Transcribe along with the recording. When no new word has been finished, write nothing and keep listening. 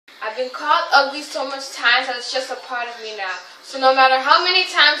I've been called ugly so much times that it's just a part of me now. So no matter how many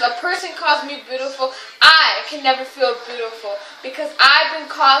times a person calls me beautiful, I can never feel beautiful because I've been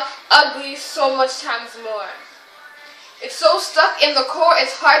called ugly so much times more. It's so stuck in the core,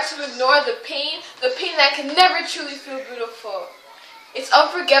 it's hard to ignore the pain that can never truly feel beautiful. It's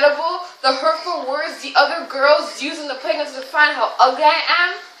unforgettable, the hurtful words the other girls use in the playground to define how ugly I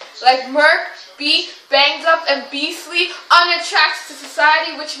am, like Merc, B, banged up and beastly, unattractive to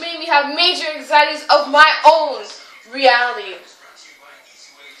society, which made me have major anxieties of my own reality.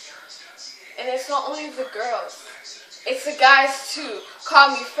 And it's not only the girls, it's the guys too. Call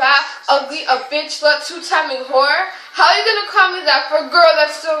me fat, ugly, a bitch, slut, two-timing whore. How are you gonna call me that for a girl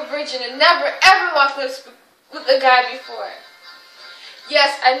that's still a virgin and never ever walked with a guy before?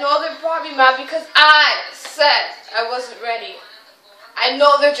 Yes, I know they're probably mad because I said I wasn't ready. I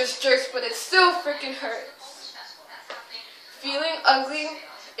know they're just jerks, but it still freaking hurts. Feeling ugly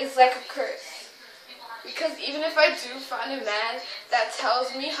is like a curse. Because even if I do find a man that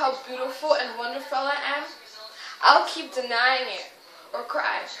tells me how beautiful and wonderful I am, I'll keep denying it or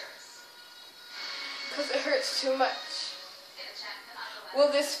cry. Because it hurts too much.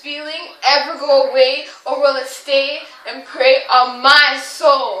 Will this feeling ever go away, or will it stay and prey on my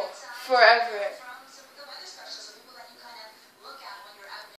soul forever?